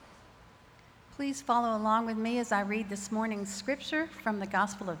Please follow along with me as I read this morning's scripture from the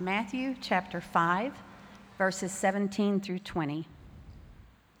Gospel of Matthew, chapter 5, verses 17 through 20.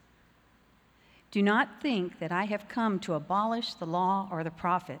 Do not think that I have come to abolish the law or the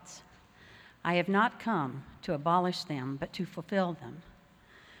prophets. I have not come to abolish them, but to fulfill them.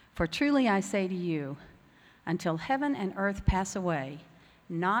 For truly I say to you, until heaven and earth pass away,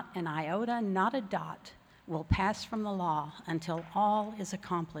 not an iota, not a dot will pass from the law until all is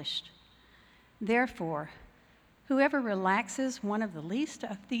accomplished. Therefore, whoever relaxes one of the least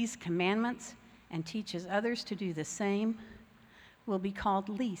of these commandments and teaches others to do the same will be called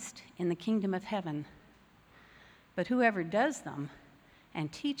least in the kingdom of heaven. But whoever does them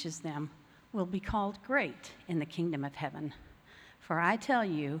and teaches them will be called great in the kingdom of heaven. For I tell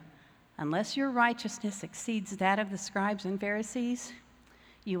you, unless your righteousness exceeds that of the scribes and Pharisees,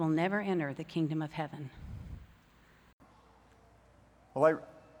 you will never enter the kingdom of heaven. Well,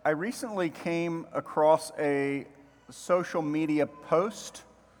 I recently came across a social media post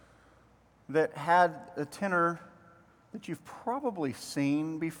that had a tenor that you've probably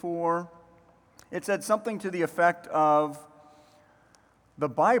seen before. It said something to the effect of, the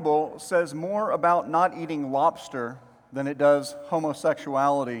Bible says more about not eating lobster than it does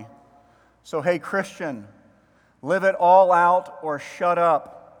homosexuality. So, hey, Christian, live it all out or shut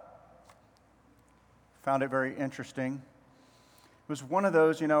up. Found it very interesting. It was one of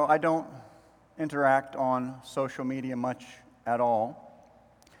those, I don't interact on social media much at all,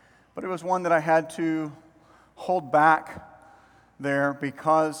 but it was one that I had to hold back there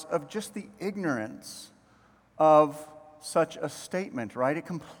because of just the ignorance of such a statement, right? It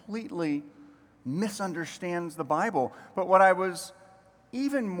completely misunderstands the Bible. But what I was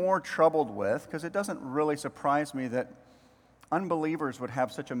even more troubled with, because it doesn't really surprise me that unbelievers would have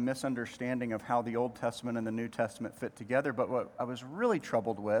such a misunderstanding of how the Old Testament and the New Testament fit together, but what I was really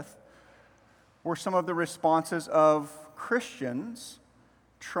troubled with were some of the responses of Christians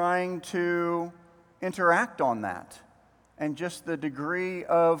trying to interact on that. And just the degree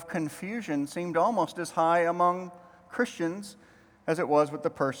of confusion seemed almost as high among Christians as it was with the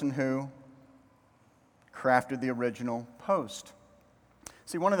person who crafted the original post.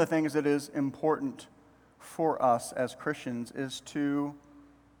 See, one of the things that is important for us as Christians is to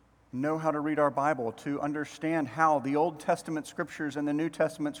know how to read our Bible, to understand how the Old Testament scriptures and the New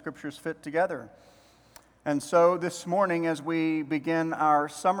Testament scriptures fit together. And so this morning, as we begin our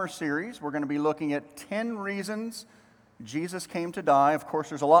summer series, we're going to be looking at 10 reasons Jesus came to die. Of course,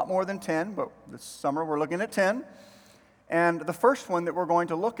 there's a lot more than 10, but this summer we're looking at 10. And the first one that we're going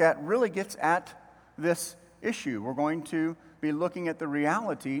to look at really gets at this issue. We're going to be looking at the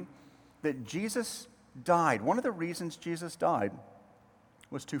reality that Jesus died. One of the reasons Jesus died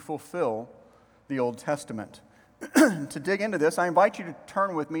was to fulfill the Old Testament. To dig into this, I invite you to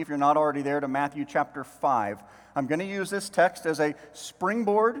turn with me, if you're not already there, to Matthew chapter 5. I'm going to use this text as a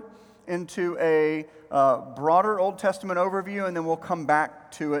springboard into a broader Old Testament overview, and then we'll come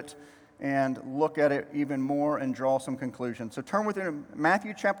back to it and look at it even more and draw some conclusions. So turn with me to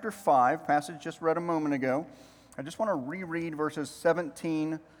Matthew chapter 5, passage just read a moment ago. I just want to reread verses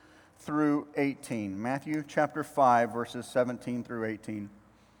 17 through 18. Matthew chapter 5, verses 17 through 18.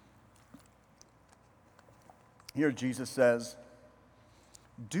 Here Jesus says,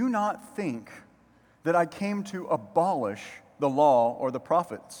 "Do not think that I came to abolish the law or the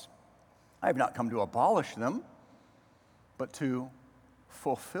prophets. I have not come to abolish them, but to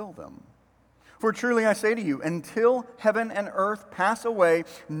fulfill them. For truly I say to you, until heaven and earth pass away,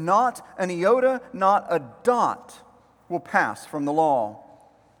 not an iota, not a dot will pass from the law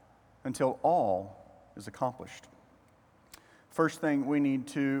until all is accomplished." First thing we need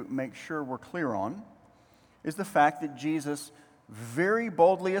to make sure we're clear on is the fact that Jesus very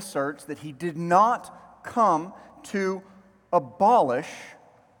boldly asserts that he did not come to abolish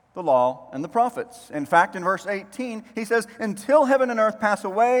the law and the prophets. In fact, in verse 18, he says, until heaven and earth pass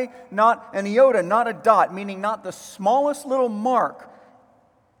away, not an iota, not a dot, meaning not the smallest little mark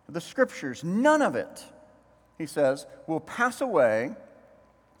of the scriptures, none of it, he says, will pass away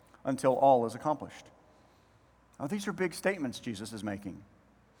until all is accomplished. Now, these are big statements Jesus is making.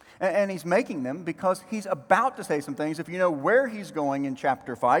 And he's making them because he's about to say some things. If you know where he's going in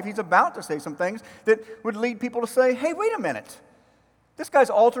chapter 5, he's about to say some things that would lead people to say, hey, wait a minute. This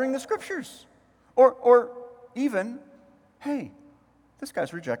guy's altering the scriptures. Or even, hey, this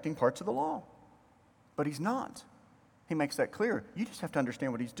guy's rejecting parts of the law. But he's not. He makes that clear. You just have to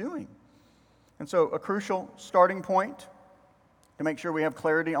understand what he's doing. And so a crucial starting point to make sure we have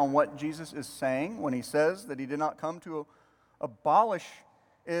clarity on what Jesus is saying when he says that he did not come to abolish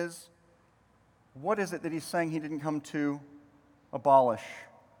is, what is it that he's saying he didn't come to abolish?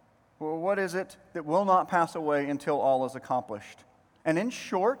 Well, what is it that will not pass away until all is accomplished? And in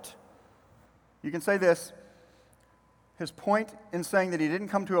short, you can say this. His point in saying that he didn't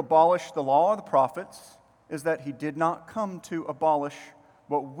come to abolish the law or the prophets is that he did not come to abolish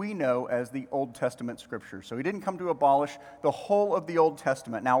what we know as the Old Testament scriptures. So he didn't come to abolish the whole of the Old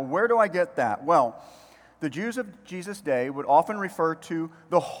Testament. Now, where do I get that? Well, the Jews of Jesus' day would often refer to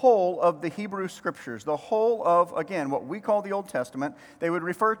the whole of the Hebrew scriptures, the whole of, again, what we call the Old Testament. They would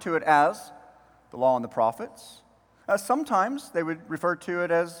refer to it as the law and the prophets. Sometimes they would refer to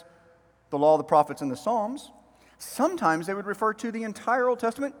it as the law, the prophets, and the Psalms. Sometimes they would refer to the entire Old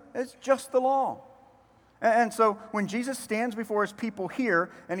Testament as just the law. And so when Jesus stands before his people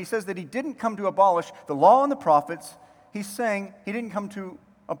here and he says that he didn't come to abolish the law and the prophets, he's saying he didn't come to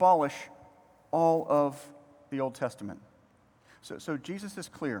abolish all of the Old Testament. So Jesus is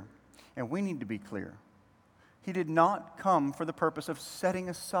clear, and we need to be clear. He did not come for the purpose of setting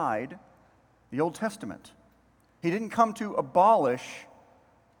aside the Old Testament. He didn't come to abolish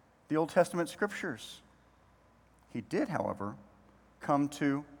the Old Testament scriptures. He did, however, come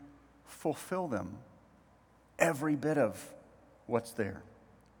to fulfill them. Every bit of what's there.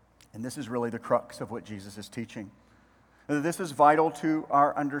 And this is really the crux of what Jesus is teaching. This is vital to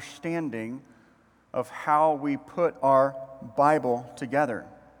our understanding of how we put our Bible together.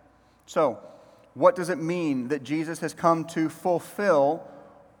 So, what does it mean that Jesus has come to fulfill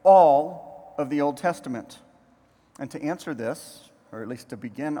all of the Old Testament? And to answer this, or at least to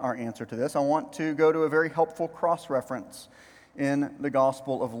begin our answer to this, I want to go to a very helpful cross-reference in the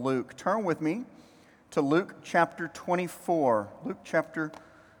Gospel of Luke. Turn with me to Luke chapter 24. Luke chapter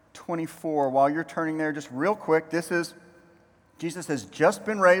 24. While you're turning there, just real quick, Jesus has just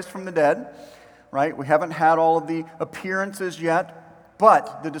been raised from the dead, right? We haven't had all of the appearances yet,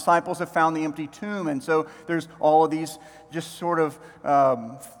 but the disciples have found the empty tomb, and so there's all of these just sort of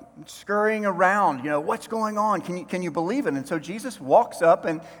scurrying around, what's going on? Can you believe it? And so Jesus walks up,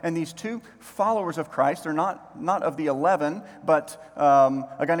 and these two followers of Christ, they're not of the 11, but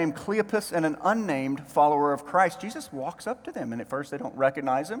a guy named Cleopas and an unnamed follower of Christ. Jesus walks up to them, and at first they don't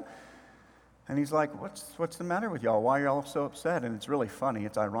recognize him. And he's like, what's the matter with y'all? Why are y'all so upset? And it's really funny.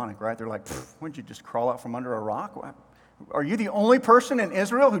 It's ironic, right? They're like, wouldn't you just crawl out from under a rock? Are you the only person in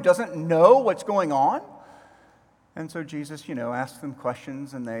Israel who doesn't know what's going on? And so Jesus, asks them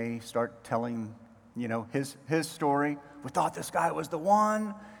questions, and they start telling, his story. We thought this guy was the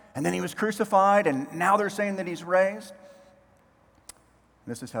one, and then he was crucified, and now they're saying that he's raised.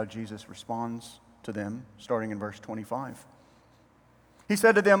 This is how Jesus responds to them, starting in verse 25. He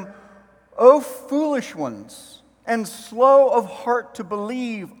said to them, "O foolish ones, and slow of heart to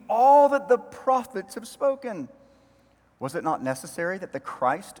believe all that the prophets have spoken. Was it not necessary that the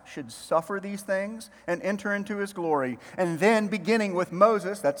Christ should suffer these things and enter into his glory? And then, beginning with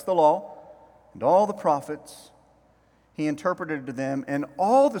Moses," that's the law, "and all the prophets, he interpreted to them in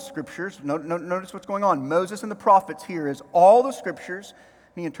all the scriptures." Notice what's going on. Moses and the prophets here is all the scriptures.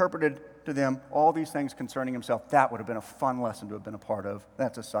 And he interpreted to them all these things concerning himself. That would have been a fun lesson to have been a part of.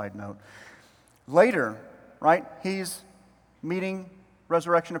 That's a side note. Later, right, he's meeting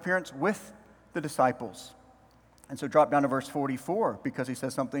resurrection appearance with the disciples. And so drop down to verse 44, because he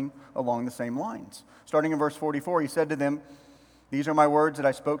says something along the same lines. Starting in verse 44, he said to them, "These are my words that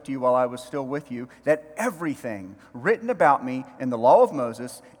I spoke to you while I was still with you, that everything written about me in the law of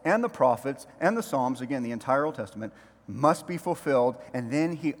Moses and the prophets and the Psalms," again, the entire Old Testament, "must be fulfilled." And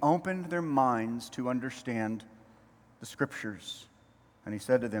then he opened their minds to understand the scriptures. And he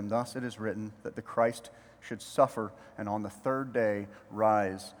said to them, "Thus it is written that the Christ should suffer and on the third day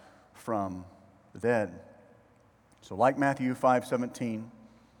rise from the dead." So like Matthew 5:17,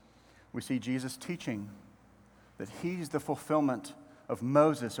 we see Jesus teaching that he's the fulfillment of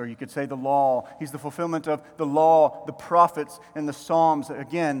Moses, or you could say the law. He's the fulfillment of the law, the prophets, and the Psalms.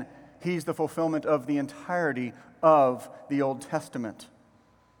 Again, he's the fulfillment of the entirety of the Old Testament.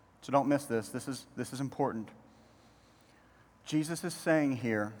 So don't miss this. This is important. Jesus is saying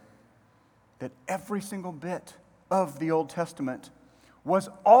here that every single bit of the Old Testament was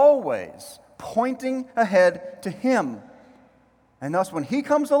always pointing ahead to him. And thus, when he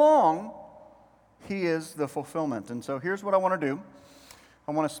comes along, he is the fulfillment. And so here's what I want to do.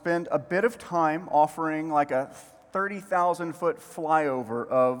 I want to spend a bit of time offering like a 30,000-foot flyover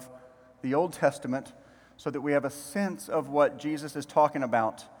of the Old Testament so that we have a sense of what Jesus is talking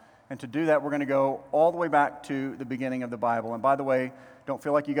about. And to do that, we're going to go all the way back to the beginning of the Bible. And by the way, don't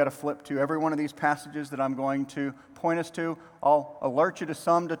feel like you got to flip to every one of these passages that I'm going to point us to. I'll alert you to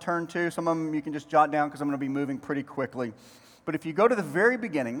some to turn to. Some of them you can just jot down because I'm going to be moving pretty quickly. But if you go to the very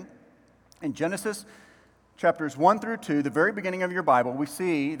beginning, in Genesis chapters 1 through 2, the very beginning of your Bible, we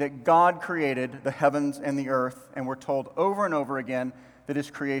see that God created the heavens and the earth, and we're told over and over again that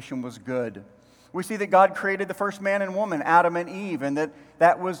his creation was good. We see that God created the first man and woman, Adam and Eve, and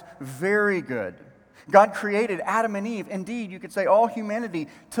that was very good. God created Adam and Eve, indeed, you could say all humanity,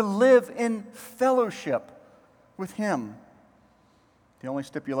 to live in fellowship with him. The only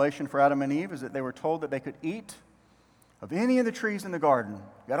stipulation for Adam and Eve is that they were told that they could eat of any of the trees in the garden.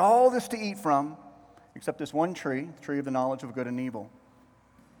 Got all this to eat from, except this one tree, the tree of the knowledge of good and evil.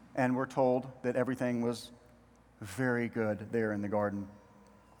 And we're told that everything was very good there in the garden.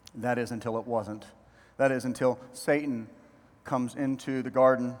 That is until it wasn't. That is until Satan comes into the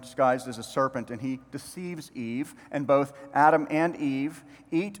garden disguised as a serpent, and he deceives Eve, and both Adam and Eve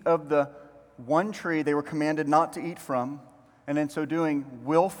eat of the one tree they were commanded not to eat from, and in so doing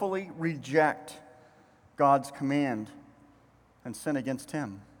willfully reject God's command and sin against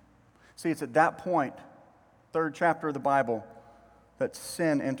him. See, it's at that point, third chapter of the Bible, that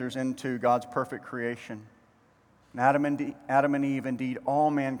sin enters into God's perfect creation. And Adam and Eve, indeed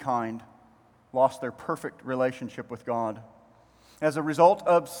all mankind, lost their perfect relationship with God. As a result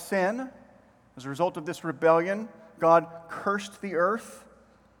of sin, as a result of this rebellion, God cursed the earth.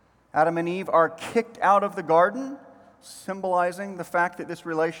 Adam and Eve are kicked out of the garden, symbolizing the fact that this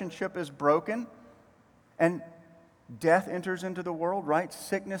relationship is broken. And death enters into the world, right?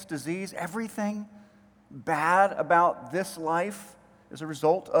 Sickness, disease, everything bad about this life is a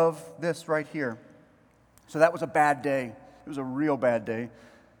result of this right here. So that was a bad day. It was a real bad day.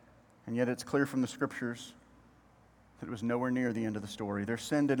 And yet it's clear from the scriptures that it was nowhere near the end of the story. Their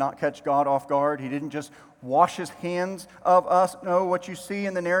sin did not catch God off guard. He didn't just wash his hands of us. No, what you see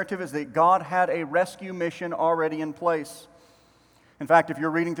in the narrative is that God had a rescue mission already in place. In fact, if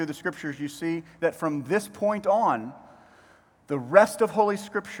you're reading through the scriptures, you see that from this point on, the rest of Holy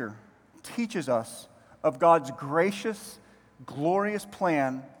Scripture teaches us of God's gracious, glorious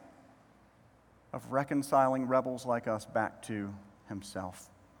plan of reconciling rebels like us back to himself.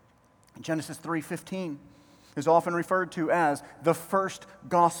 Genesis 3:15 is often referred to as the first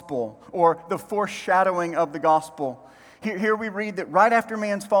gospel or the foreshadowing of the gospel. Here we read that right after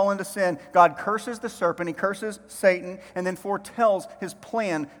man's fall into sin, God curses the serpent, he curses Satan, and then foretells his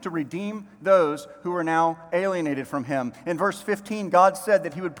plan to redeem those who are now alienated from him. In verse 15, God said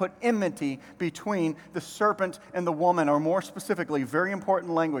that he would put enmity between the serpent and the woman, or more specifically, very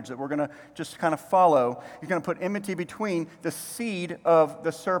important language that we're going to just kind of follow. He's going to put enmity between the seed of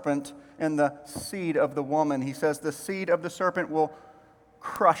the serpent and the seed of the woman. He says the seed of the serpent will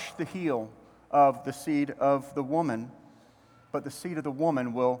crush the heel of the seed of the woman, but the seed of the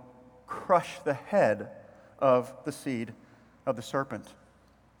woman will crush the head of the seed of the serpent.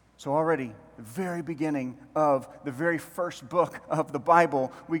 So already, the very beginning of the very first book of the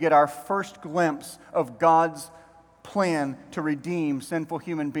Bible, we get our first glimpse of God's plan to redeem sinful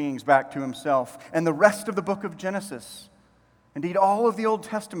human beings back to himself. And the rest of the book of Genesis, indeed all of the Old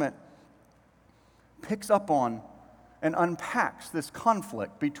Testament, picks up on and unpacks this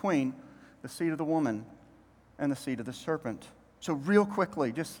conflict between the seed of the woman and the seed of the serpent. So real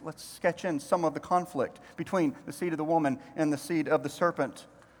quickly, just let's sketch in some of the conflict between the seed of the woman and the seed of the serpent,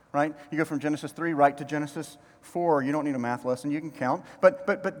 right? You go from Genesis 3 right to Genesis 4. You don't need a math lesson. You can count.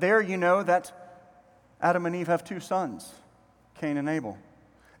 But there you know that Adam and Eve have two sons, Cain and Abel.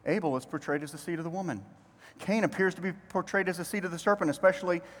 Abel is portrayed as the seed of the woman. Cain appears to be portrayed as the seed of the serpent,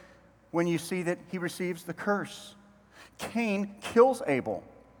 especially when you see that he receives the curse. Cain kills Abel.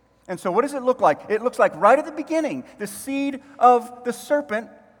 And so what does it look like? It looks like right at the beginning, the seed of the serpent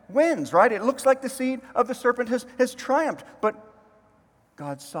wins, right? It looks like the seed of the serpent has triumphed. But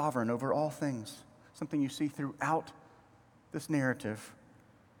God's sovereign over all things, something you see throughout this narrative.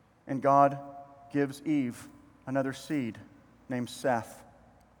 And God gives Eve another seed named Seth.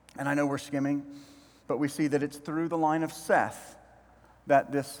 And I know we're skimming, but we see that it's through the line of Seth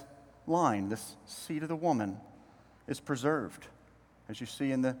that this line, this seed of the woman, is preserved. As you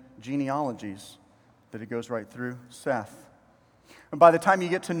see in the genealogies, that it goes right through Seth. And by the time you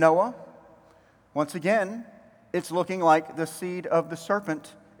get to Noah, once again, it's looking like the seed of the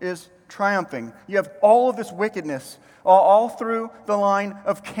serpent is triumphing. You have all of this wickedness all through the line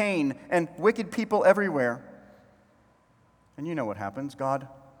of Cain and wicked people everywhere. And you know what happens. God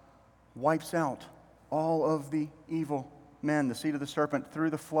wipes out all of the evil men, the seed of the serpent,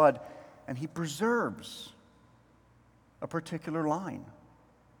 through the flood, and he preserves a particular line.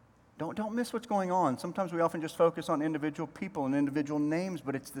 Don't miss what's going on. Sometimes we often just focus on individual people and individual names,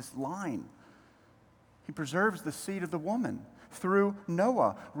 but it's this line. He preserves the seed of the woman through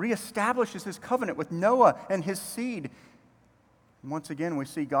Noah, reestablishes his covenant with Noah and his seed. And once again, we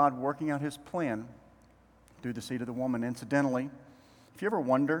see God working out his plan through the seed of the woman. Incidentally, if you ever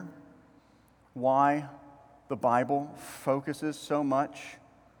wonder why the Bible focuses so much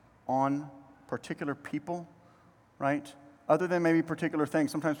on particular people, right? Other than maybe particular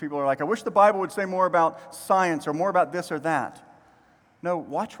things. Sometimes people are like, I wish the Bible would say more about science or more about this or that. No,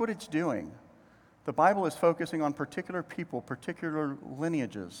 watch what it's doing. The Bible is focusing on particular people, particular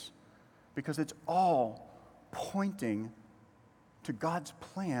lineages, because it's all pointing to God's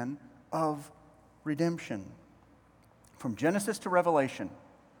plan of redemption. From Genesis to Revelation,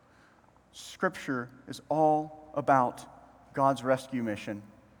 Scripture is all about God's rescue mission.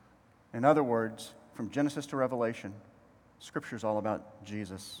 In other words, from Genesis to Revelation, Scripture is all about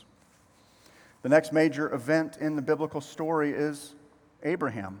Jesus. The next major event in the biblical story is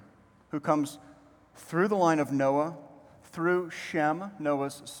Abraham, who comes through the line of Noah, through Shem,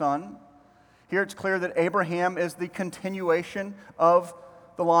 Noah's son. Here it's clear that Abraham is the continuation of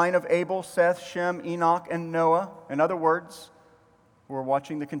the line of Abel, Seth, Shem, Enoch, and Noah. In other words, we're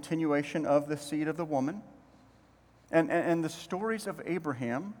watching the continuation of the seed of the woman. And the stories of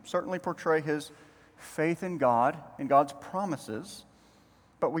Abraham certainly portray his faith in God, in God's promises.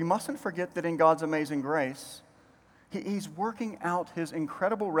 But we mustn't forget that in God's amazing grace, He's working out His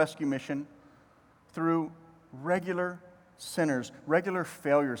incredible rescue mission through regular sinners, regular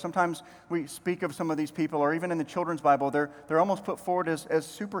failures. Sometimes we speak of some of these people, or even in the children's Bible, they're almost put forward as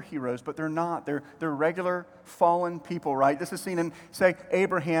superheroes, but they're not. They're regular fallen people, right? This is seen in, say,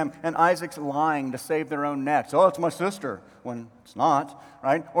 Abraham and Isaac's lying to save their own necks. Oh, it's my sister, when it's not,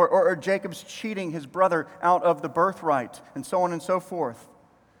 right? Or Jacob's cheating his brother out of the birthright, and so on and so forth.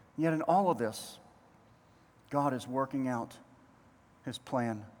 And yet in all of this, God is working out His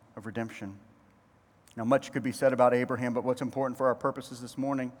plan of redemption. Now, much could be said about Abraham, but what's important for our purposes this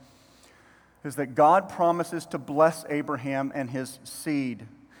morning is that God promises to bless Abraham and his seed.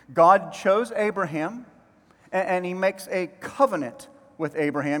 God chose Abraham, and He makes a covenant with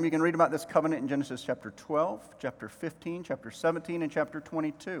Abraham. You can read about this covenant in Genesis chapter 12, chapter 15, chapter 17, and chapter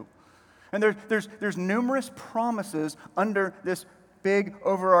 22. And there's numerous promises under this big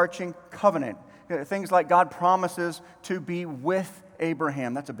overarching covenant. Things like God promises to be with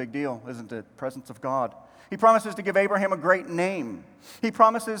Abraham. That's a big deal, isn't it? Presence of God. He promises to give Abraham a great name. He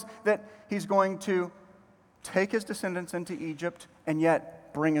promises that He's going to take his descendants into Egypt and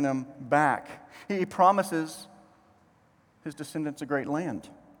yet bringing them back. He promises his descendants a great land.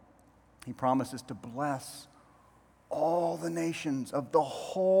 He promises to bless all the nations of the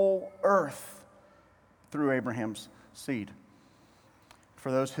whole earth through Abraham's seed.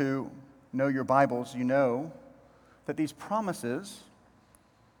 For those who know your Bibles, you know that these promises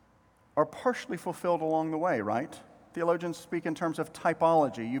are partially fulfilled along the way, right? Theologians speak in terms of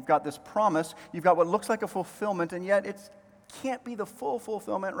typology. You've got this promise, you've got what looks like a fulfillment, and yet it can't be the full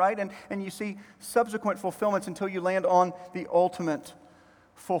fulfillment, right? And you see subsequent fulfillments until you land on the ultimate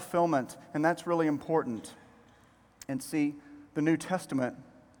fulfillment, and that's really important. And see, the New Testament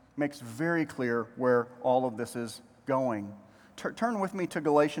makes very clear where all of this is going. Turn with me to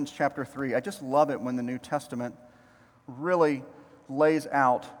Galatians chapter 3. I just love it when the New Testament really lays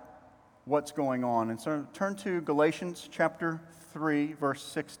out what's going on. And so turn to Galatians chapter 3, verse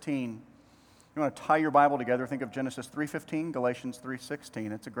 16. You want to tie your Bible together, think of Genesis 3:15, Galatians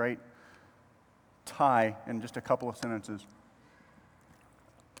 3:16. It's a great tie in just a couple of sentences.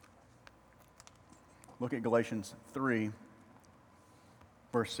 Look at Galatians 3,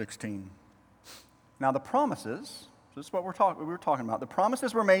 verse 16. Now the promises, this is what we were talking about. The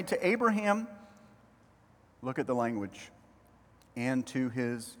promises were made to Abraham, look at the language, and to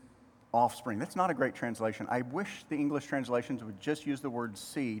his offspring. That's not a great translation. I wish the English translations would just use the word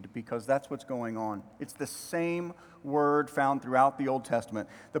seed, because that's what's going on. It's the same word found throughout the Old Testament.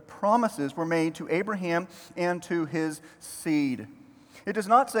 The promises were made to Abraham and to his seed. It does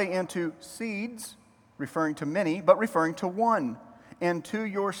not say and to seeds, referring to many, but referring to one. And to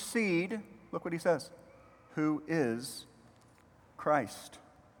your seed, look what he says, who is Christ.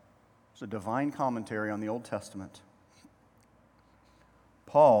 It's a divine commentary on the Old Testament.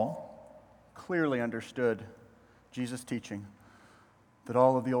 Paul clearly understood Jesus' teaching that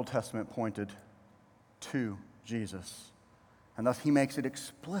all of the Old Testament pointed to Jesus. And thus he makes it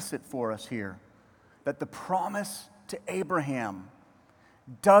explicit for us here that the promise to Abraham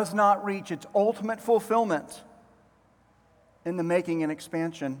does not reach its ultimate fulfillment in the making and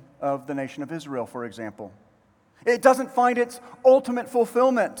expansion of the nation of Israel, for example. It doesn't find its ultimate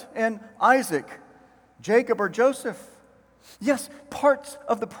fulfillment in Isaac, Jacob, or Joseph. Yes, parts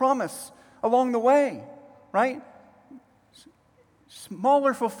of the promise along the way, right?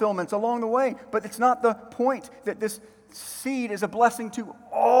 Smaller fulfillments along the way, but it's not the point that this seed is a blessing to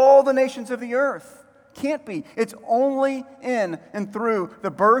all the nations of the earth. Can't be. It's only in and through the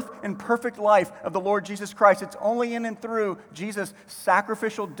birth and perfect life of the Lord Jesus Christ. It's only in and through Jesus'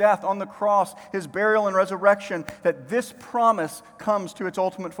 sacrificial death on the cross, his burial and resurrection, that this promise comes to its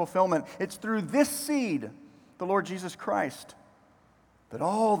ultimate fulfillment. It's through this seed, the Lord Jesus Christ, that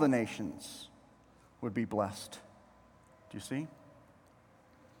all the nations would be blessed. Do you see?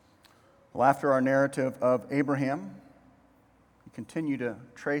 Well, after our narrative of Abraham, we continue to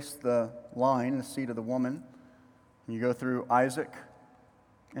trace the line, the seed of the woman. And you go through Isaac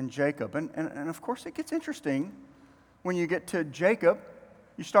and Jacob. And of course, it gets interesting when you get to Jacob.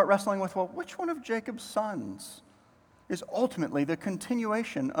 You start wrestling with, well, which one of Jacob's sons is ultimately the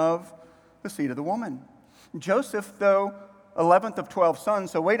continuation of the seed of the woman? Joseph, though 11th of 12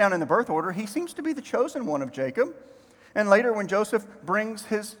 sons, so way down in the birth order, he seems to be the chosen one of Jacob. And later, when Joseph brings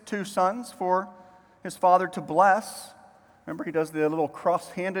his 2 sons for his father to bless, remember, he does the little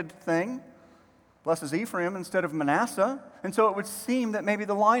cross-handed thing, blesses Ephraim instead of Manasseh. And so it would seem that maybe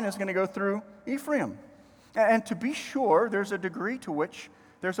the line is going to go through Ephraim. And to be sure, there's a degree to which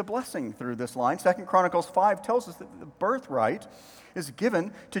there's a blessing through this line. 2 Chronicles 5 tells us that the birthright is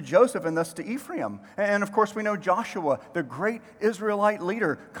given to Joseph and thus to Ephraim. And of course, we know Joshua, the great Israelite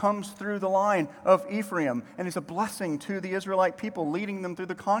leader, comes through the line of Ephraim and is a blessing to the Israelite people, leading them through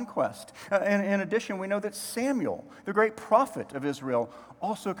the conquest. And in addition, we know that Samuel, the great prophet of Israel,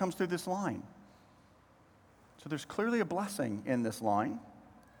 also comes through this line. So there's clearly a blessing in this line.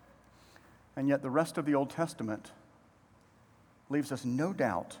 And yet the rest of the Old Testament leaves us no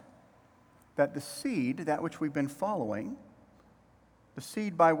doubt that the seed, that which we've been following, the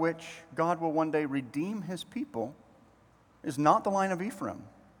seed by which God will one day redeem his people, is not the line of Ephraim.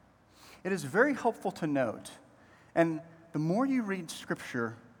 It is very helpful to note, and the more you read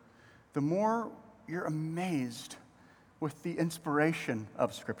Scripture, the more you're amazed with the inspiration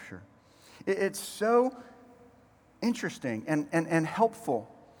of Scripture. It's so interesting and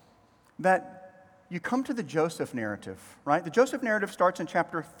helpful that you come to the Joseph narrative, right? The Joseph narrative starts in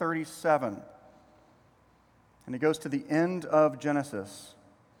chapter 37. And it goes to the end of Genesis.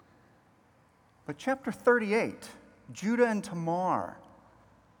 But chapter 38, Judah and Tamar,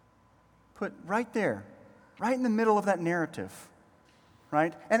 put right there, right in the middle of that narrative,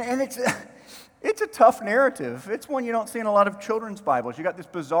 right? And it's a tough narrative. It's one you don't see in a lot of children's Bibles. You got this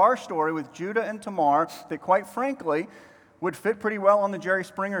bizarre story with Judah and Tamar that, quite frankly, would fit pretty well on the Jerry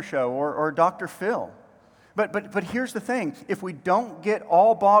Springer Show or Dr. Phil. But here's the thing. If we don't get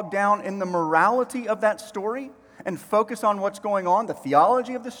all bogged down in the morality of that story and focus on what's going on, the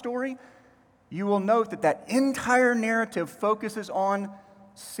theology of the story, you will note that that entire narrative focuses on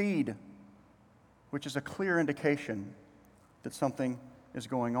seed, which is a clear indication that something is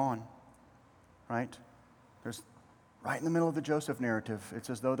going on, right? There's right in the middle of the Joseph narrative,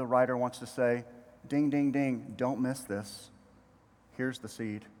 it's as though the writer wants to say, ding, ding, ding, don't miss this. Here's the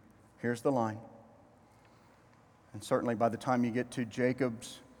seed. Here's the line. And certainly by the time you get to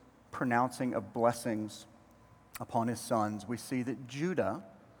Jacob's pronouncing of blessings upon his sons, we see that Judah,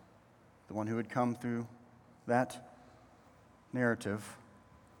 the one who had come through that narrative,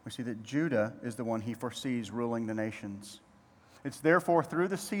 we see that Judah is the one he foresees ruling the nations. It's therefore through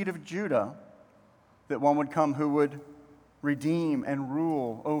the seed of Judah that one would come who would redeem and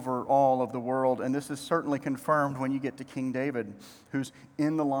rule over all of the world. And this is certainly confirmed when you get to King David, who's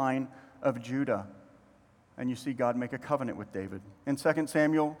in the line of Judah. And you see God make a covenant with David. In 2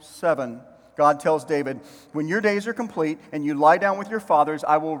 Samuel 7, God tells David, when your days are complete and you lie down with your fathers,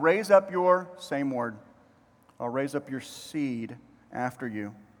 I will raise up your, same word, I'll raise up your seed after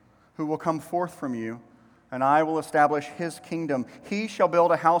you, who will come forth from you, and I will establish his kingdom. He shall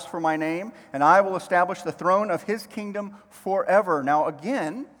build a house for my name, and I will establish the throne of his kingdom forever. Now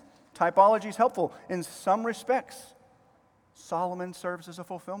again, typology is helpful in some respects. Solomon serves as a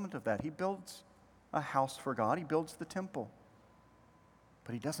fulfillment of that. He builds a house for God. He builds the temple.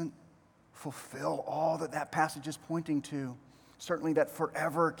 But he doesn't fulfill all that that passage is pointing to. Certainly that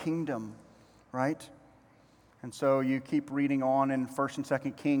forever kingdom, right? And so you keep reading on in 1st and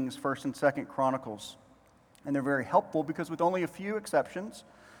 2nd Kings, 1st and 2nd Chronicles. And they're very helpful because with only a few exceptions,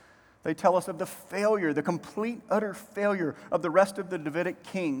 they tell us of the failure, the complete, utter failure of the rest of the Davidic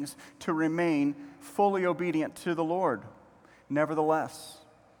kings to remain fully obedient to the Lord. Nevertheless,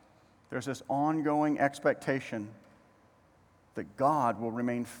 there's this ongoing expectation that God will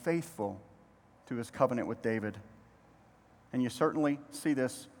remain faithful to his covenant with David. And you certainly see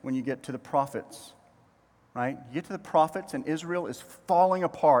this when you get to the prophets, right? You get to the prophets and Israel is falling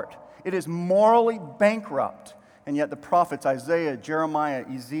apart. It is morally bankrupt. And yet the prophets, Isaiah, Jeremiah,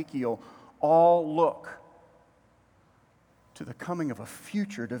 Ezekiel, all look to the coming of a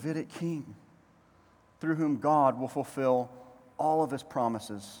future Davidic king, through whom God will fulfill all of his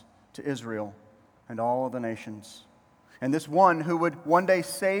promises to Israel and all of the nations. And this one who would one day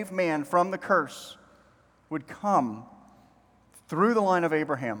save man from the curse would come through the line of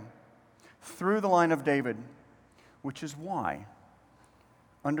Abraham, through the line of David, which is why,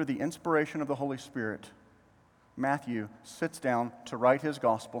 under the inspiration of the Holy Spirit, Matthew sits down to write his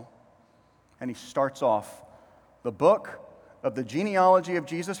gospel, and he starts off the book of the genealogy of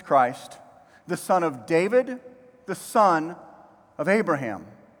Jesus Christ, the son of David, the son of Abraham.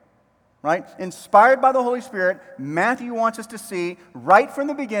 Right? Inspired by the Holy Spirit, Matthew wants us to see right from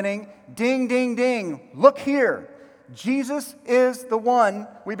the beginning, ding, ding, ding, look here. Jesus is the one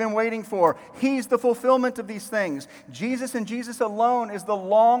we've been waiting for. He's the fulfillment of these things. Jesus and Jesus alone is the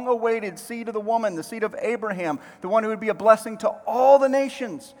long-awaited seed of the woman, the seed of Abraham, the one who would be a blessing to all the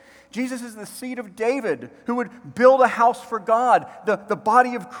nations. Jesus is the seed of David, who would build a house for God, the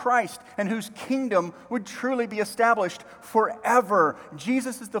body of Christ, and whose kingdom would truly be established forever.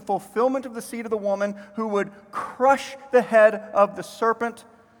 Jesus is the fulfillment of the seed of the woman, who would crush the head of the serpent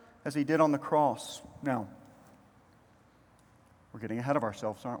as he did on the cross. Now, we're getting ahead of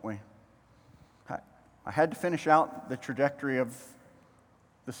ourselves, aren't we? I had to finish out the trajectory of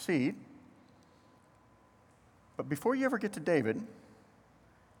the seed. But before you ever get to David,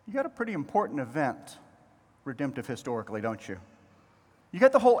 you got a pretty important event, redemptive historically, don't you? You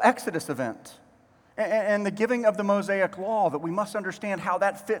got the whole Exodus event and the giving of the Mosaic law, that we must understand how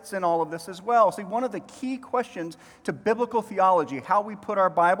that fits in all of this as well. See, one of the key questions to biblical theology, how we put our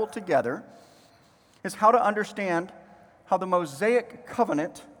Bible together, is how to understand how the Mosaic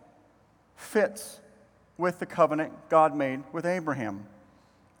covenant fits with the covenant God made with Abraham.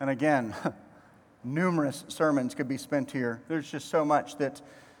 And again, numerous sermons could be spent here. There's just so much that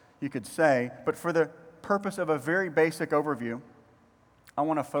you could say. But for the purpose of a very basic overview, I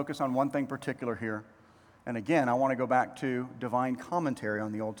want to focus on one thing particular here. And again, I want to go back to divine commentary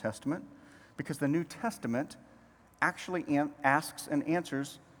on the Old Testament, because the New Testament actually asks and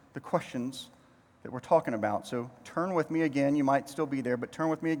answers the questions that we're talking about. So turn with me again. You might still be there, but turn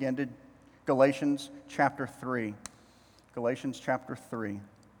with me again to Galatians chapter 3. Galatians chapter 3. I'm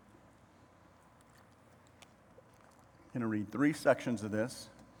going to read 3 sections of this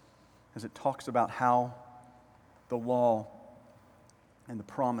as it talks about how the law and the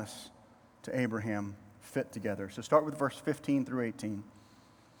promise to Abraham fit together. So start with verse 15 through 18.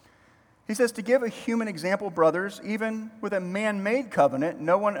 He says, "To give a human example, brothers, even with a man-made covenant,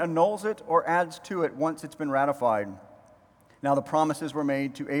 no one annuls it or adds to it once it's been ratified. Now the promises were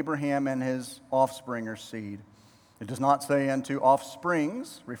made to Abraham and his offspring or seed. It does not say unto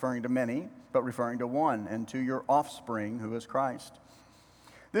offsprings, referring to many, but referring to one, and to your offspring, who is Christ.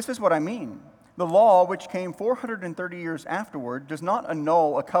 This is what I mean. The law, which came 430 years afterward, does not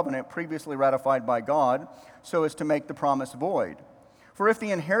annul a covenant previously ratified by God, so as to make the promise void. For if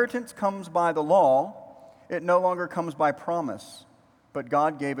the inheritance comes by the law, it no longer comes by promise, but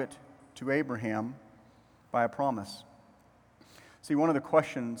God gave it to Abraham by a promise." See, one of the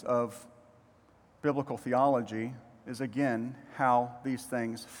questions of biblical theology is, again, how these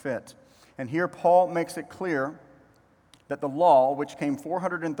things fit. And here Paul makes it clear that the law, which came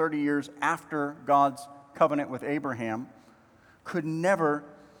 430 years after God's covenant with Abraham, could never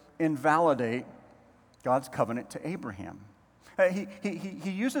invalidate God's covenant to Abraham. He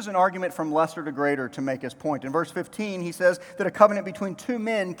uses an argument from lesser to greater to make his point. In verse 15, he says that a covenant between two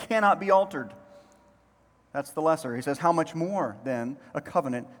men cannot be altered. That's the lesser. He says, how much more, then, a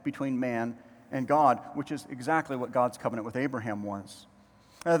covenant between man and God, which is exactly what God's covenant with Abraham was.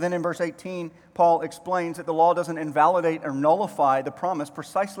 Then in verse 18, Paul explains that the law doesn't invalidate or nullify the promise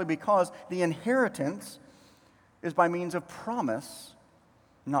precisely because the inheritance is by means of promise,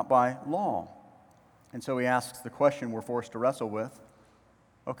 not by law. And so he asks the question we're forced to wrestle with,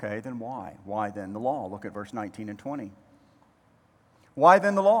 okay, then why? Why then the law? Look at verse 19 and 20. Why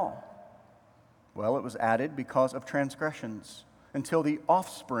then the law? Well, it was added because of transgressions, until the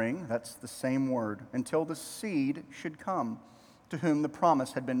offspring, that's the same word, until the seed should come, to whom the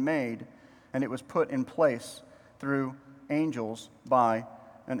promise had been made, and it was put in place through angels by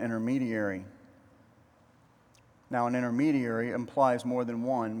an intermediary. Now, an intermediary implies more than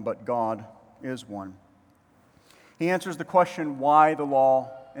one, but God is one. He answers the question, why the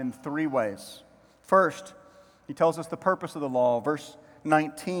law, in 3 ways. First, he tells us the purpose of the law. Verse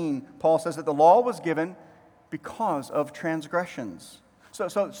 19, Paul says that the law was given because of transgressions. So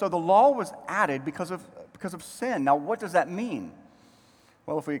the law was added because of sin. Now, what does that mean?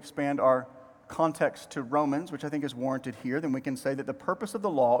 Well, if we expand our context to Romans, which I think is warranted here, then we can say that the purpose of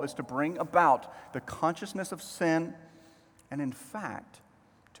the law is to bring about the consciousness of sin and, in fact,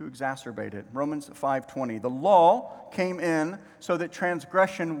 to exacerbate it. Romans 5:20. The law came in so that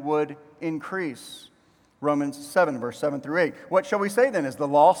transgression would increase. Romans 7, verse 7 through 8. What shall we say then? Is the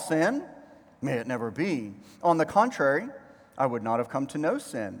law sin? May it never be. On the contrary, I would not have come to know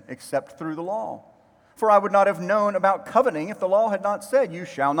sin except through the law. For I would not have known about coveting if the law had not said, you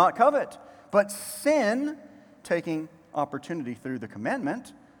shall not covet. But sin, taking opportunity through the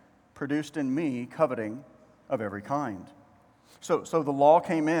commandment, produced in me coveting of every kind. So the law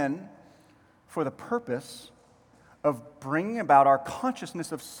came in for the purpose of bringing about our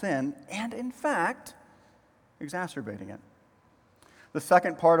consciousness of sin and, in fact, exacerbating it. The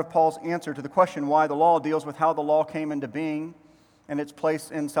second part of Paul's answer to the question why the law deals with how the law came into being and its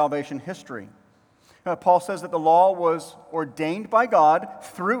place in salvation history. Paul says that the law was ordained by God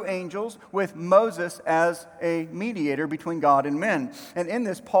through angels with Moses as a mediator between God and men. And in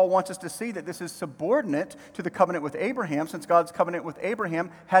this, Paul wants us to see that this is subordinate to the covenant with Abraham, since God's covenant with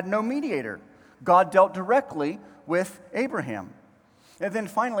Abraham had no mediator. God dealt directly with Abraham. And then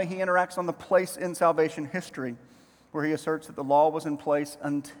finally, he interacts on the place in salvation history, where he asserts that the law was in place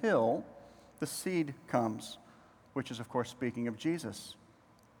until the seed comes, which is, of course, speaking of Jesus.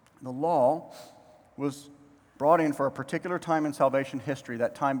 The law was brought in for a particular time in salvation history,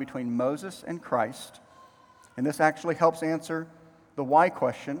 that time between Moses and Christ. And this actually helps answer the why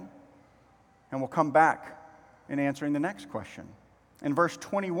question, and we'll come back in answering the next question. In verse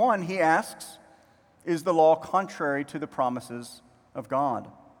 21, he asks, is the law contrary to the promises of God?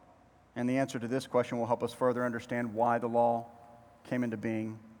 And the answer to this question will help us further understand why the law came into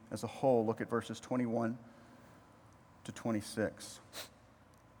being as a whole. Look at verses 21 to 26.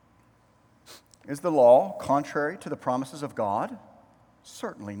 Is the law contrary to the promises of God?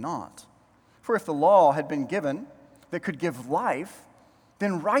 Certainly not. For if the law had been given that could give life,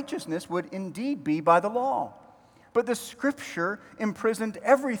 then righteousness would indeed be by the law. But the Scripture imprisoned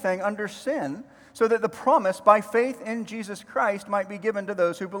everything under sin, so that the promise by faith in Jesus Christ might be given to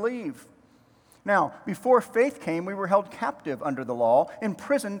those who believe. Now, before faith came, we were held captive under the law,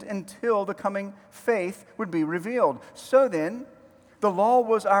 imprisoned until the coming faith would be revealed. So then, the law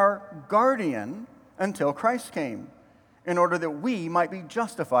was our guardian until Christ came, in order that we might be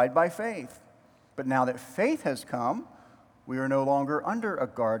justified by faith. But now that faith has come, we are no longer under a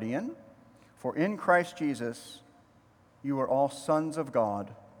guardian, for in Christ Jesus, you are all sons of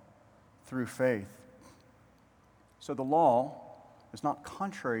God through faith. So the law is not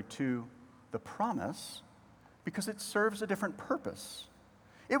contrary to the promise because it serves a different purpose.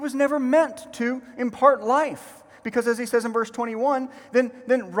 It was never meant to impart life. Because as he says in verse 21, then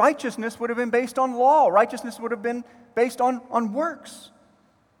righteousness would have been based on law. Righteousness would have been based on works.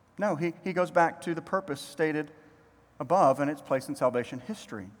 No, he goes back to the purpose stated above and its place in salvation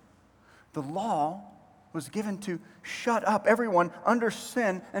history. The law was given to shut up everyone under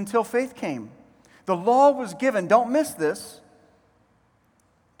sin until faith came. The law was given, don't miss this,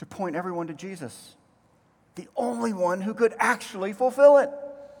 to point everyone to Jesus, the only one who could actually fulfill it.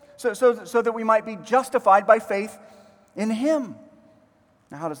 So that we might be justified by faith in him.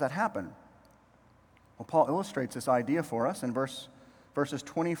 Now, how does that happen? Well, Paul illustrates this idea for us in verses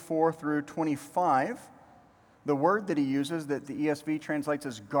 24 through 25. The word that he uses, that the ESV translates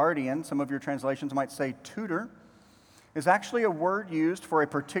as guardian, some of your translations might say tutor, is actually a word used for a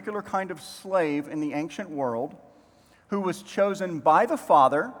particular kind of slave in the ancient world who was chosen by the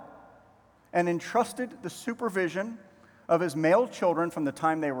father and entrusted the supervision of his male children from the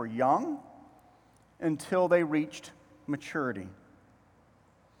time they were young until they reached maturity.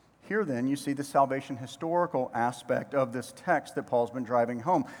 Here then you see the salvation historical aspect of this text that Paul's been driving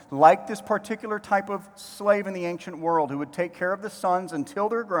home. Like this particular type of slave in the ancient world who would take care of the sons until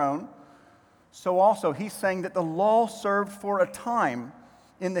they're grown, so also he's saying that the law served for a time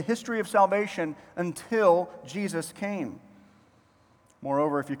in the history of salvation until Jesus came.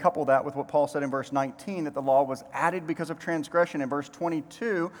 Moreover, if you couple that with what Paul said in verse 19, that the law was added because of transgression, in verse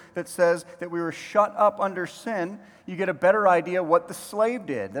 22, that says that we were shut up under sin, you get a better idea what the slave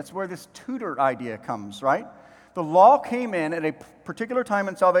did. That's where this tutor idea comes, right? The law came in at a particular time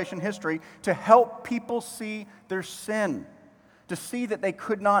in salvation history to help people see their sin, to see that they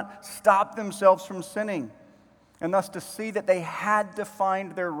could not stop themselves from sinning, and thus to see that they had to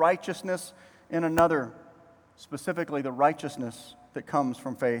find their righteousness in another, specifically the righteousness that comes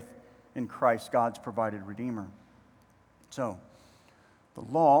from faith in Christ, God's provided Redeemer. So, the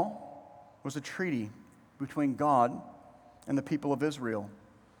law was a treaty between God and the people of Israel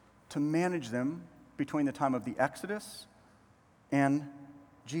to manage them between the time of the Exodus and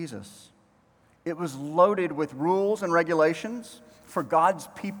Jesus. It was loaded with rules and regulations for God's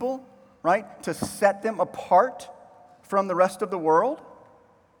people, right, to set them apart from the rest of the world.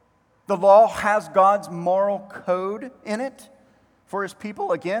 The law has God's moral code in it for his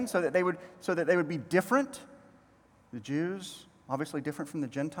people, again, so that they would be different. The Jews, obviously different from the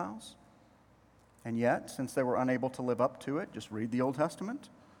Gentiles. And yet, since they were unable to live up to it, just read the Old Testament,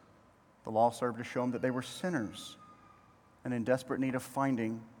 the law served to show them that they were sinners and in desperate need of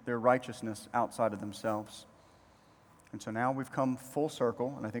finding their righteousness outside of themselves. And so now we've come full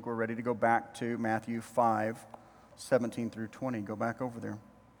circle, and I think we're ready to go back to Matthew 5, 17 through 20. Go back over there.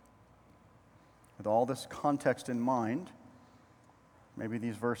 With all this context in mind, maybe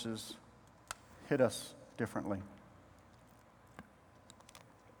these verses hit us differently.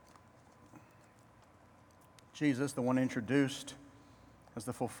 Jesus, the one introduced as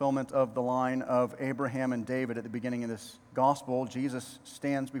the fulfillment of the line of Abraham and David at the beginning of this gospel, Jesus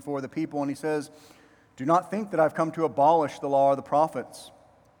stands before the people and he says, "Do not think that I've come to abolish the law or the prophets.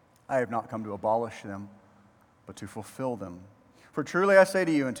 I have not come to abolish them, but to fulfill them. For truly I say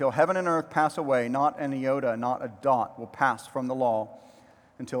to you, until heaven and earth pass away, not an iota, not a dot will pass from the law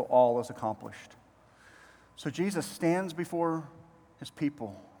until all is accomplished." So Jesus stands before his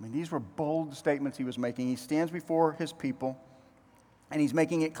people. I mean, these were bold statements he was making. He stands before his people, and he's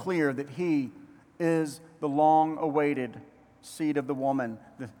making it clear that he is the long-awaited seed of the woman,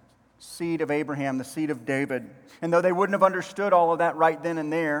 the seed of Abraham, the seed of David. And though they wouldn't have understood all of that right then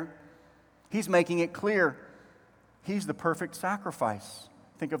and there, he's making it clear he's the perfect sacrifice.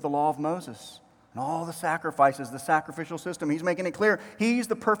 Think of the law of Moses and all the sacrifices, the sacrificial system. He's making it clear he's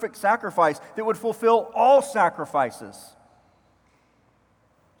the perfect sacrifice that would fulfill all sacrifices.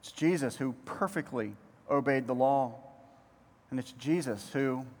 It's Jesus who perfectly obeyed the law. And it's Jesus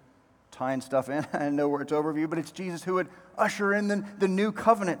who, tying stuff in, I know where it's overview, but it's Jesus who would usher in the new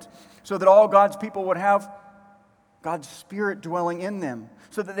covenant so that all God's people would have God's Spirit dwelling in them,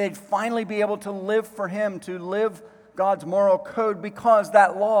 so that they'd finally be able to live for him, to live God's moral code, because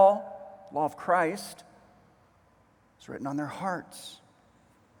that law of Christ, is written on their hearts.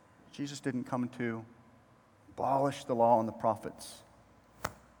 Jesus didn't come to abolish the law and the prophets.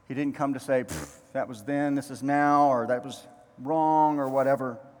 He didn't come to say, that was then, this is now, or that was wrong, or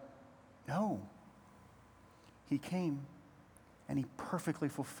whatever. No. He came and he perfectly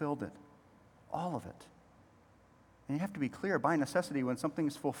fulfilled it, all of it. And you have to be clear, by necessity, when something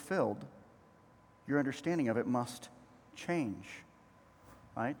is fulfilled, your understanding of it must change,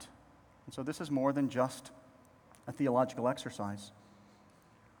 right? And so this is more than just a theological exercise.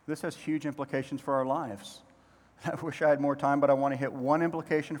 This has huge implications for our lives. I wish I had more time, but I want to hit one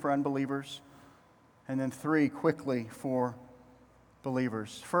implication for unbelievers and then three quickly for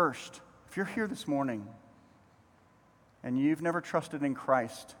believers. First, if you're here this morning and you've never trusted in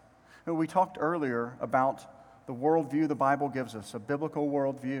Christ, we talked earlier about the worldview the Bible gives us, a biblical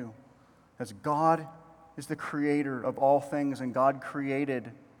worldview, as God is the creator of all things and God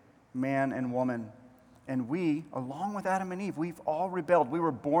created man and woman. And we, along with Adam and Eve, we've all rebelled. We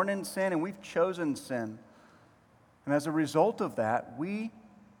were born in sin and we've chosen sin. And as a result of that, we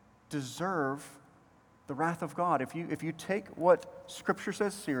deserve the wrath of God. If you take what Scripture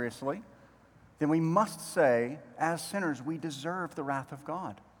says seriously, then we must say, as sinners, we deserve the wrath of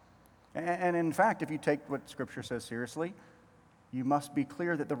God. And in fact, if you take what Scripture says seriously, you must be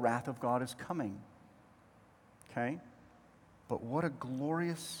clear that the wrath of God is coming. Okay? But what a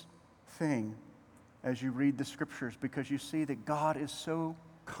glorious thing as you read the Scriptures, because you see that God is so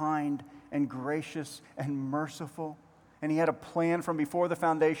kind and gracious and merciful, and he had a plan from before the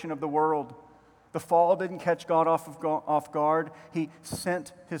foundation of the world. The fall didn't catch God off guard. He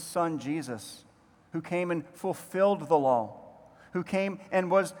sent his son Jesus, who came and fulfilled the law, who came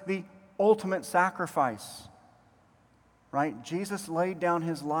and was the ultimate sacrifice, right? Jesus laid down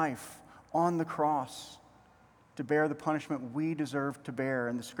his life on the cross to bear the punishment we deserve to bear.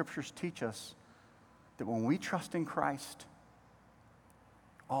 And the Scriptures teach us that when we trust in Christ,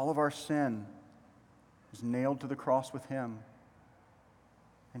 all of our sin is nailed to the cross with him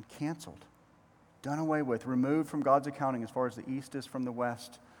and canceled, done away with, removed from God's accounting as far as the east is from the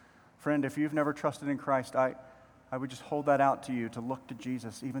west. Friend, if you've never trusted in Christ, I would just hold that out to you to look to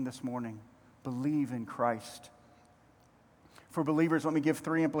Jesus even this morning. Believe in Christ. For believers, let me give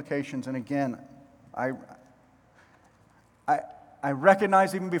three implications. And again, I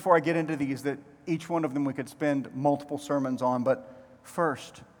recognize even before I get into these that each one of them we could spend multiple sermons on. But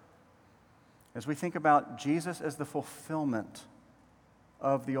first, as we think about Jesus as the fulfillment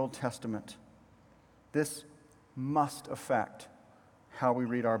of the Old Testament, this must affect how we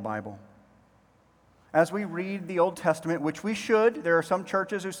read our Bible. As we read the Old Testament, which we should, there are some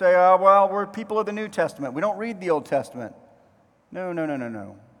churches who say, oh, well, we're people of the New Testament. We don't read the Old Testament. No.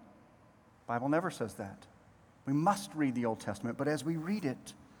 The Bible never says that. We must read the Old Testament, but as we read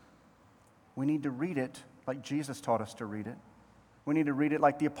it, we need to read it like Jesus taught us to read it. We need to read it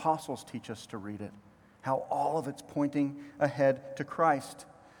like the apostles teach us to read it, how all of it's pointing ahead to Christ.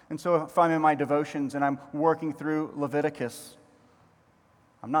 And so if I'm in my devotions and I'm working through Leviticus,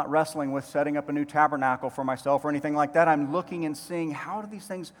 I'm not wrestling with setting up a new tabernacle for myself or anything like that. I'm looking and seeing, how do these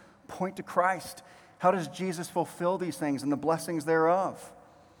things point to Christ? How does Jesus fulfill these things and the blessings thereof?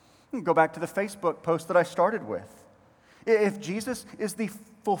 Go back to the Facebook post that I started with. If Jesus is the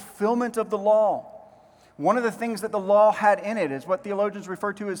fulfillment of the law, one of the things that the law had in it is what theologians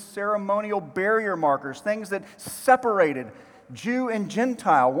refer to as ceremonial barrier markers, things that separated Jew and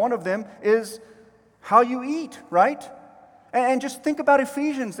Gentile. One of them is how you eat, right? And just think about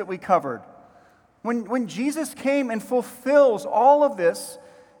Ephesians that we covered. When Jesus came and fulfills all of this,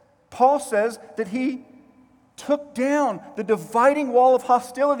 Paul says that he took down the dividing wall of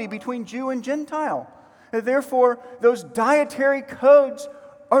hostility between Jew and Gentile. And therefore, those dietary codes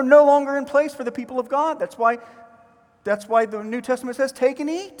are no longer in place for the people of God. That's why the New Testament says, take and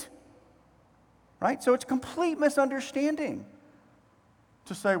eat. Right? So it's a complete misunderstanding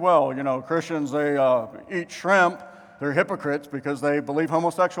to say, well, Christians, they eat shrimp. They're hypocrites because they believe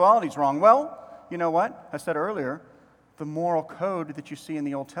homosexuality is wrong. Well, you know what? I said earlier, the moral code that you see in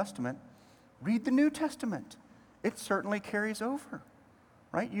the Old Testament, read the New Testament. It certainly carries over.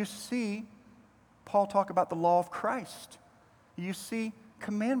 Right? You see Paul talk about the law of Christ. You see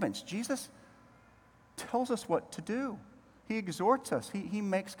commandments. Jesus tells us what to do. He exhorts us. He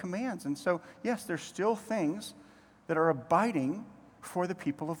makes commands. And so, yes, there's still things that are abiding for the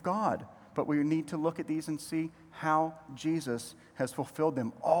people of God. But we need to look at these and see how Jesus has fulfilled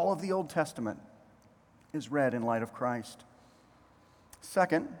them. All of the Old Testament is read in light of Christ.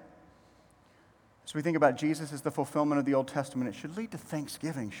 Second, as we think about Jesus as the fulfillment of the Old Testament, it should lead to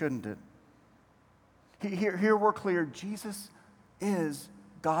thanksgiving, shouldn't it? Here we're clear. Jesus is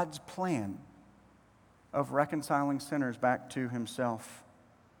God's plan of reconciling sinners back to himself.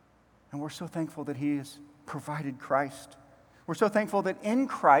 And we're so thankful that he has provided Christ. We're so thankful that in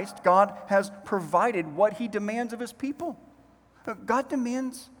Christ, God has provided what he demands of his people. God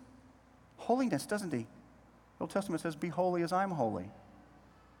demands holiness, doesn't he? The Old Testament says, be holy as I'm holy.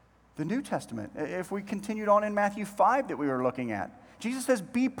 The New Testament, if we continued on in Matthew 5 that we were looking at, Jesus says,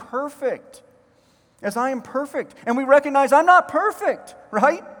 be perfect as I am perfect. And we recognize I'm not perfect,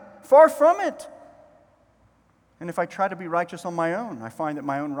 right? Far from it. And if I try to be righteous on my own, I find that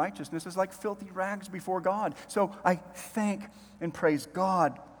my own righteousness is like filthy rags before God. So I thank and praise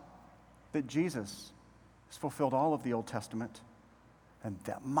God that Jesus has fulfilled all of the Old Testament and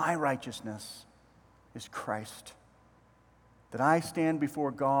that my righteousness is Christ. That I stand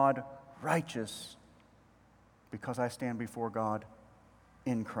before God righteous because I stand before God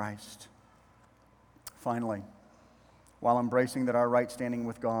in Christ. Finally, while embracing that our right standing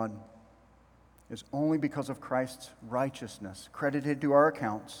with God is only because of Christ's righteousness credited to our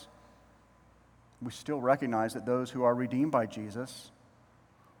accounts, we still recognize that those who are redeemed by Jesus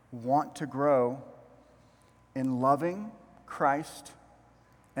want to grow in loving Christ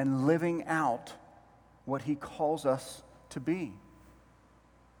and living out what he calls us to be.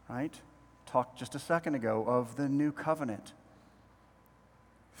 Right? Talked just a second ago of the new covenant.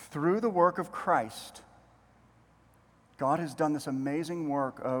 Through the work of Christ, God has done this amazing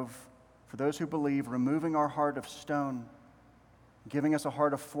work of, for those who believe, removing our heart of stone, giving us a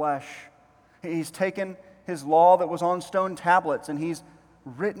heart of flesh. He's taken his law that was on stone tablets and he's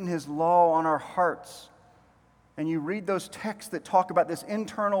written his law on our hearts. And you read those texts that talk about this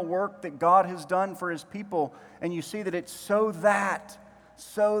internal work that God has done for his people, and you see that it's so that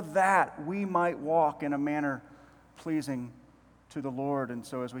we might walk in a manner pleasing to the Lord. And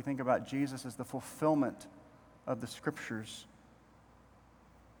so as we think about Jesus as the fulfillment of the Scriptures,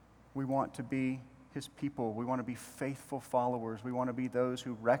 we want to be his people. We want to be faithful followers. We want to be those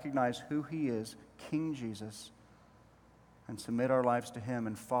who recognize who he is, King Jesus, and submit our lives to him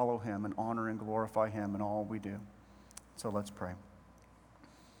and follow him and honor and glorify him in all we do. So let's pray.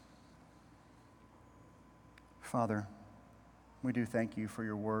 Father, we do thank you for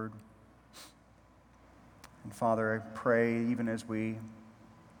your word. And Father, I pray even as we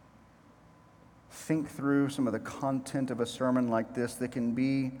think through some of the content of a sermon like this that can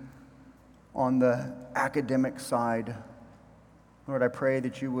be on the academic side, Lord, I pray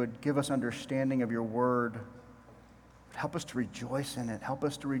that you would give us understanding of your word. Help us to rejoice in it. Help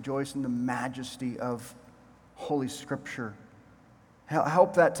us to rejoice in the majesty of Holy Scripture.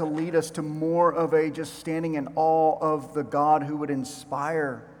 Help that to lead us to more of a just standing in awe of the God who would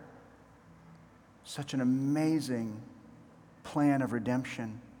inspire such an amazing plan of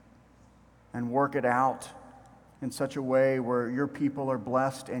redemption and work it out in such a way where your people are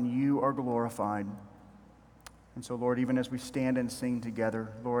blessed and you are glorified. And so, Lord, even as we stand and sing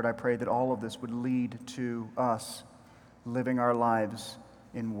together, Lord, I pray that all of this would lead to us living our lives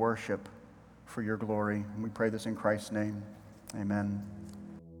in worship for your glory. And we pray this in Christ's name. Amen.